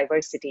in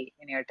diversity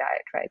in your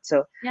diet, right?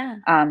 So, Yeah.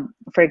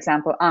 for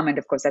example, almond,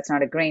 of course, that's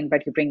not a grain,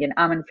 but you bring in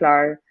almond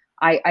flour.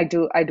 I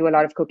do a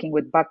lot of cooking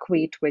with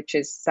buckwheat, which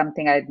is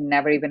something I'd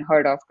never even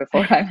heard of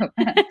before I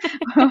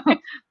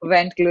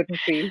went gluten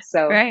free.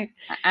 So, Right.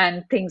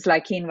 and things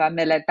like quinoa,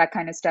 millet, that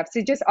kind of stuff. So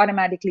you just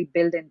automatically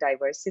build in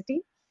diversity.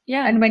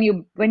 Yeah. And when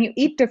you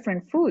eat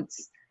different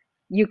foods,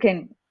 you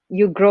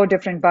grow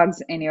different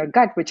bugs in your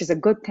gut, which is a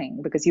good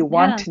thing, because you Yeah.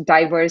 want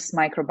diverse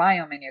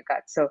microbiome in your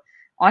gut. So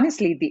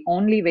honestly, the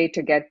only way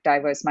to get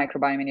diverse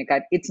microbiome in your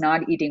gut, it's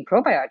not eating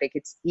probiotic,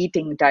 it's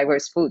eating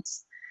diverse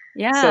foods.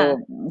 Yeah.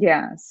 So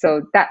yeah,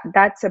 so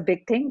that's a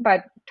big thing.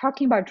 But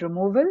talking about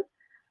removal,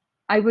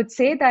 I would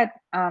say that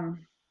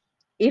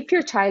if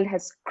your child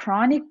has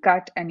chronic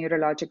gut and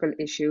neurological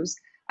issues,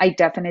 I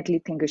definitely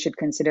think you should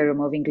consider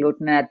removing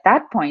gluten. At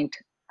that point,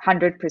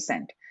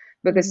 100%.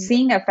 Because Hmm.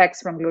 seeing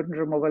effects from gluten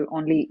removal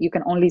only, you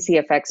can only see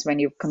effects when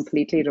you've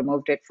completely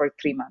removed it for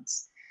 3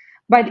 months.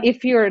 But Yeah.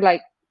 if you're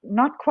like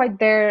not quite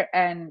there,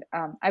 and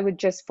I would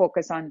just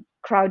focus on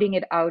crowding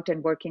it out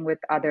and working with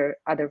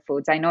other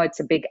foods. I know it's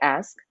a big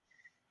ask.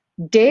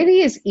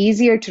 Dairy is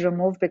easier to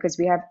remove because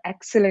we have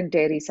excellent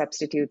dairy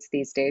substitutes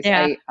these days.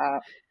 Yeah.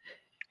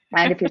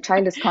 And if your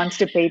child is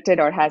constipated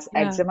or has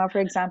Yeah. eczema, for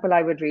example,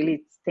 I would really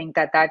think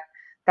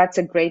that's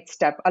a great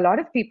step. A lot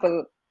of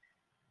people,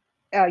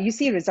 you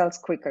see results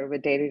quicker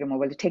with dairy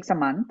removal. It takes a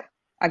month.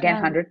 Again,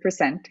 Yeah.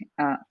 100%.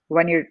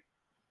 When you're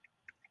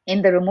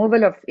in the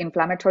removal of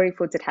inflammatory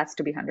foods, it has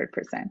to be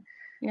 100%.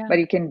 Yeah. But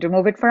you can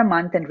remove it for a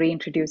month and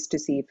reintroduce to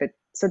see if it.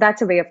 So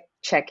that's a way of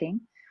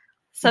checking.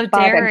 So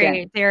But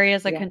again, dairy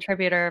is a yeah,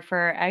 contributor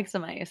for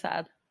eczema, you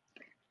said.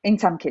 in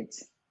some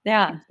kids,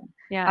 Yeah. in some,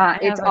 Yeah. I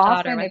it's have a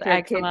daughter often with if your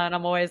eczema, kid. and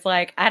I'm always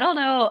like, I don't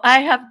know.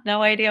 I have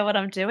no idea what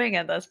I'm doing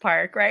in this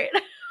park, right?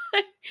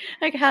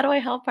 Like, how do I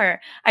help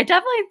her? I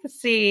definitely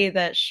see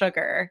that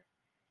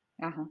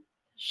Uh-huh.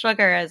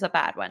 sugar is a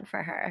bad one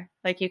for her.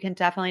 Like, you can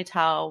definitely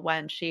tell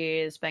when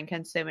she's been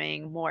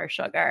consuming more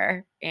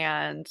sugar,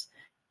 and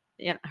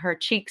her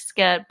cheeks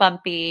get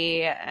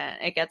bumpy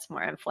and it gets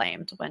more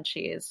inflamed when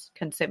she's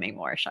consuming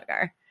more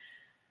sugar.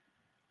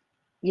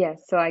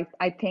 Yes, so I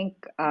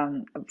think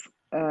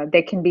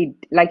there can be,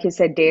 like you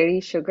said,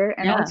 dairy, sugar,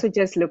 and Yeah. also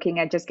just looking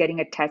at just getting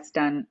a test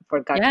done for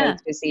gut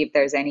health Yeah. to see if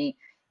there's any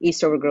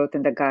yeast overgrowth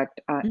in the gut.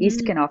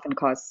 Yeast Hmm. can often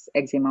cause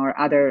eczema or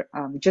other,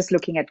 just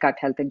looking at gut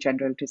health in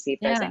general to see if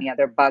there's Yeah. any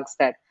other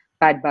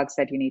bad bugs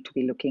that you need to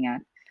be looking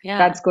at. Yeah.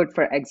 That's good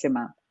for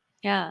eczema.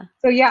 Yeah.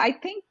 So yeah, I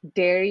think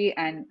dairy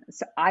and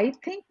so I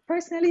think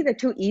personally the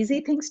two easy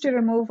things to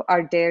remove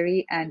are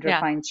dairy and Yeah.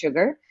 refined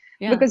sugar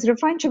Yeah. because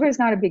refined sugar is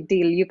not a big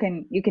deal. You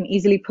can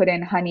easily put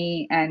in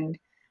honey and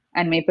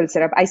maple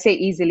syrup. I say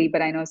easily,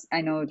 but I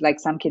know like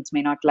some kids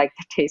may not like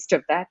the taste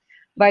of that.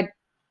 But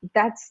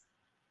that's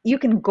you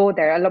can go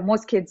there.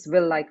 Most kids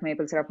will like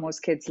maple syrup.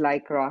 Most kids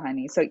like raw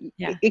honey, so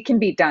Yeah. it can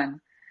be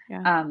done.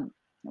 Yeah.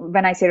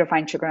 When I say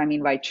refined sugar, I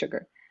mean white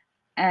sugar.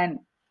 And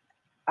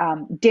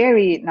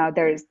dairy, now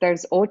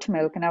there's oat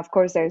milk, and of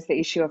course there's the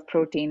issue of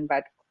protein,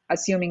 but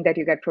assuming that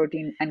you get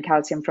protein and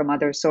calcium from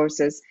other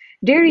sources,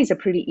 dairy is a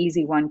pretty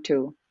easy one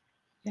too.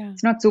 Yeah.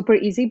 It's not super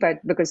easy,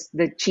 but because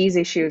the cheese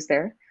issue is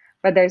there,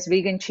 but there's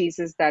vegan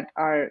cheeses that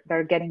are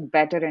getting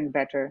better and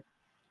better.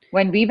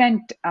 When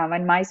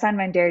my son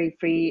went dairy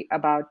free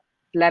about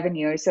 11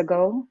 years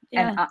ago,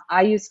 and Yeah.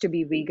 I used to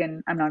be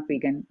vegan. I'm not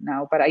vegan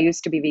now, but I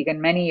used to be vegan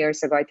many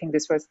years ago. I think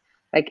this was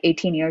like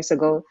 18 years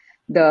ago.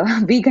 The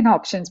vegan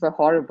options were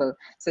horrible.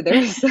 So there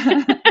was, so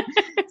Is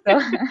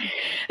that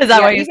yeah,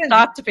 why you even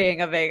stopped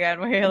being a vegan?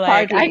 Where you're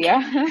like, partly,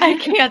 yeah. I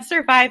can't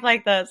survive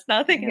like this.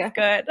 Nothing is Yeah.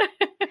 good.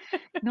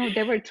 No,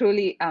 they were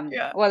truly,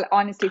 Yeah. well,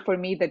 honestly, for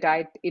me, the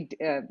diet, it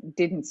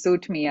didn't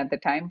suit me at the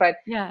time.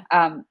 Yeah.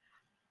 Um,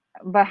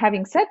 but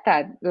having said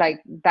that,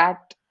 like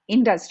that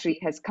industry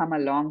has come a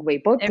long way,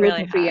 both It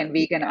really gluten-free has. and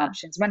vegan Yeah.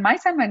 options. When my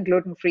son went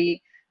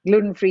gluten-free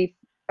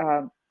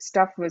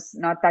stuff was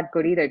not that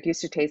good either. It used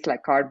to taste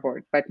like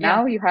cardboard, but Yeah.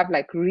 now you have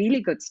like really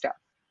good stuff.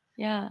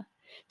 Yeah.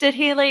 Did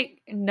he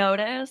like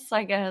notice,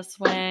 I guess,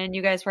 when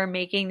you guys were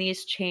making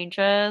these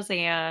changes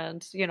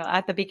and,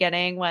 at the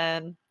beginning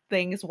when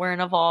things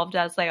weren't evolved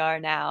as they are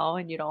now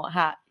and you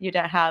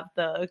didn't have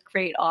the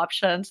great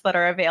options that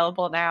are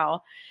available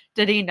now.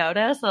 Did he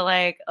notice that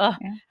like, Yeah,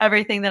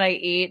 everything that I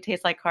eat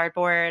tastes like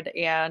cardboard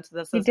and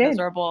this he is did.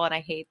 miserable and I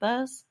hate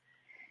this?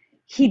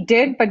 He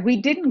did, but we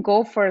didn't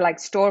go for like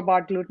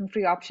store-bought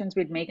gluten-free options.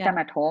 We'd make Yeah. them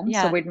at home.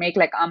 So Yeah. we'd make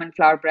like almond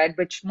flour bread,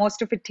 which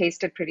most of it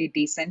tasted pretty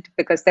decent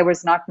because there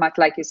was not much,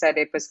 like you said,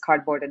 it was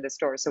cardboard in the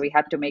store. So we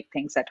had to make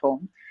things at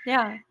home.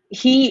 Yeah.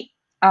 He,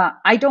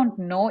 I don't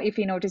know if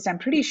he noticed. I'm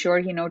pretty sure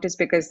he noticed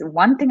because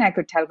one thing I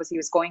could tell was he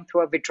was going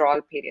through a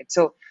withdrawal period.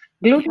 So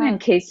gluten Yeah. and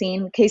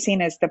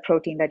casein is the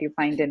protein that you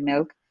find in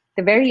milk.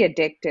 They're very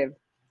addictive,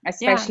 Yeah.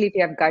 especially if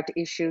you have gut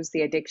issues,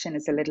 the addiction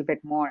is a little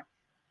bit more.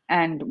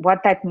 And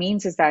what that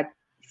means is that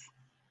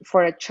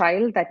for a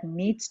child that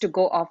needs to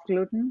go off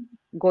gluten,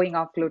 going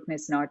off gluten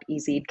is not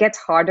easy. It gets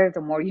harder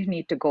the more you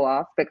need to go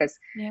off because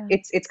Yeah.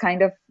 it's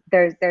kind of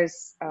there's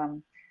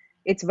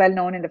it's well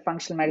known in the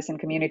functional medicine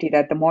community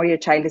that the more your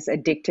child is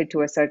addicted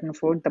to a certain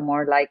food, the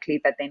more likely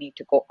that they need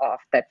to go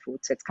off that food.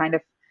 So it's kind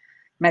of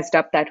messed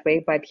up that way.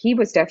 But he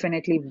was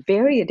definitely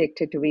very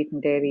addicted to wheat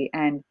and dairy,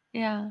 and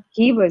Yeah.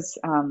 he was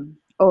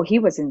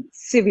in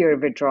severe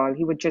withdrawal.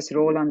 He would just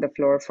roll on the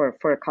floor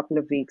for a couple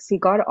of weeks. He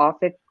got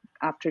off it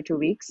after 2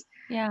 weeks,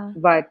 Yeah.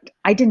 but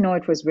I didn't know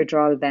it was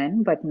withdrawal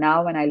then. But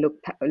now, when I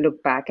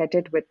look back at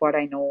it with what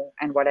I know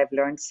and what I've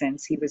learned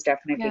since, he was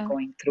definitely Yeah.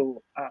 going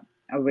through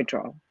a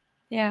withdrawal.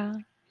 Yeah.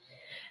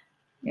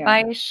 Yeah.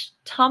 Vaish,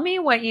 tell me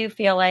what you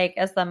feel like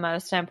is the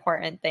most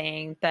important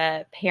thing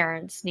that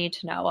parents need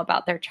to know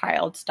about their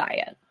child's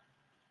diet.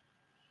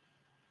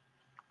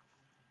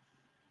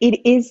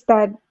 It is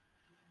that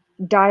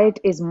diet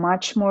is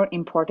much more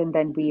important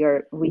than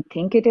we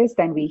think it is,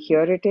 than we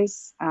hear it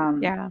is.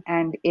 Yeah.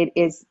 And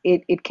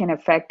it can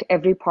affect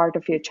every part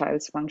of your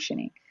child's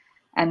functioning.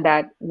 And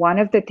that one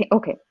of the things,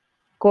 okay,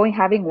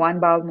 having one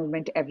bowel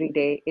movement every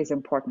day is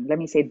important. Let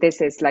me say,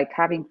 this is like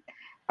having,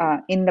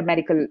 in the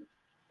medical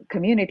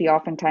community,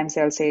 oftentimes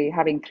they'll say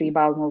having 3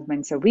 bowel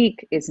movements a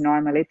week is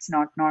normal. It's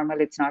not normal.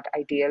 It's not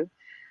ideal.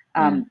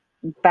 Yeah.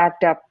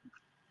 Backed up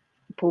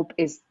poop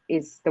is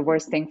the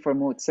worst thing for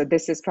mood. So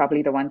this is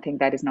probably the one thing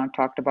that is not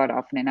talked about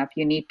often enough.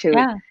 You need to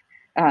Yeah.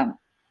 um,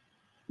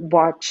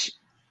 watch.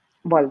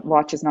 Well,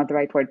 watch is not the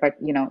right word, but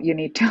you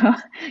need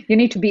to you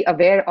need to be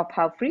aware of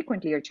how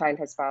frequently your child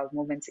has bowel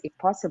movements, if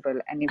possible.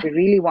 And if we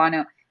really want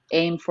to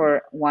aim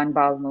for 1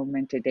 bowel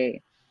movement a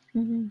day,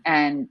 Hmm.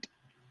 and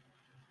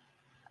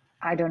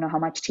I don't know how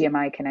much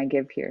TMI can I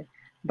give here,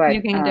 but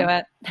You can do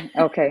it.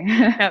 okay.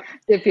 Yep.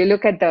 If you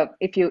look at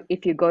if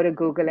you go to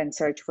Google and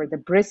search for the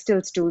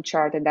Bristol stool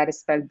chart, and that is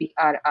spelled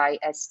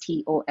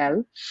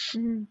Bristol,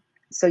 Hmm.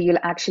 so you'll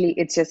actually,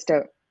 it's just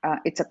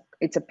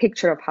it's a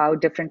picture of how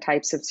different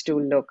types of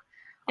stool look.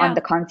 On Yeah.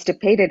 the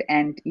constipated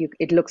end,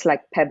 it looks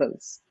like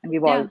pebbles, and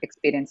we've all Yeah.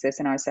 experienced this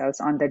in ourselves.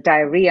 On the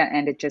diarrhea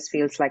end, it just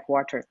feels like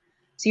water.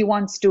 So you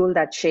want stool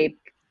that's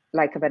shaped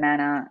like a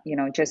banana,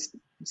 just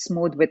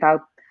smooth, with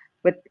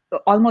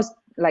almost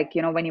like,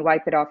 when you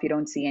wipe it off, you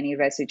don't see any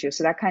residue.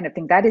 So that kind of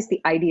thing, that is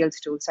the ideal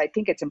stool. So I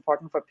think it's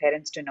important for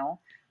parents to know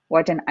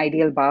what an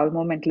ideal bowel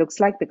movement looks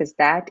like, because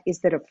that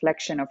is the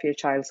reflection of your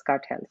child's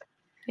gut health.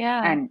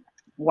 Yeah. And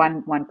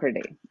one per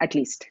day, at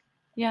least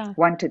Yeah.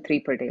 1 to 3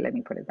 per day. Let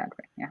me put it that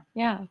way. Yeah,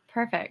 Yeah.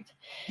 Perfect.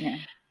 yeah.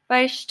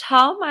 Vaish,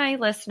 tell my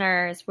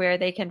listeners where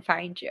they can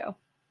find you.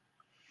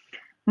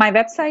 My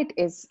website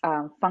is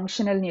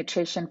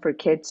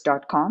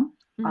functionalnutritionforkids.com,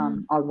 Hmm.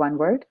 all one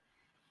word.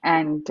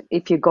 And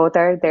if you go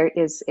there,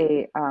 there's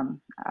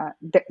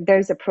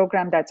a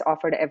program that's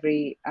offered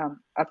every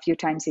a few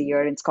times a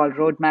year. It's called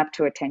Roadmap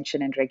to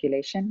Attention and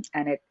Regulation,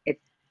 and it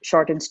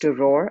shortens to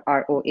ROAR,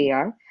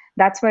 ROAR.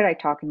 That's where I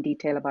talk in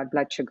detail about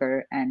blood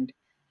sugar and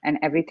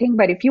everything.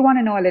 But if you want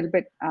to know a little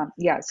bit,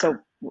 so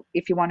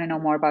if you want to know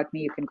more about me,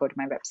 you can go to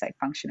my website,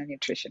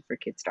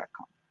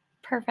 functionalnutritionforkids.com.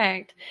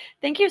 Perfect.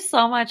 Thank you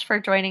so much for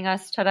joining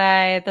us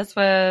today. This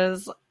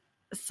was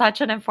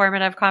such an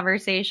informative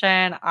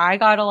conversation. I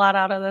got a lot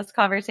out of this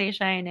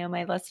conversation. I know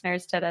my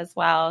listeners did as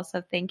well.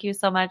 So thank you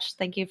so much.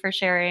 Thank you for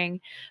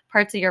sharing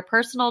parts of your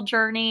personal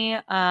journey.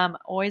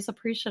 Always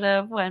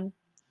appreciative when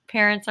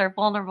parents are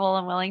vulnerable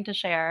and willing to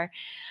share.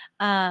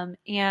 And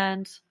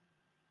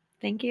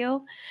thank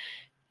you.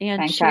 And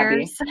Thanks,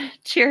 Abby. cheers.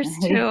 Cheers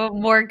to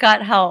more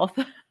gut health.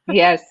 Yes.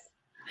 Yes.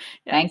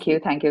 Thank you.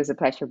 Thank you. It was a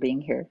pleasure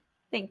being here.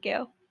 Thank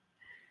you.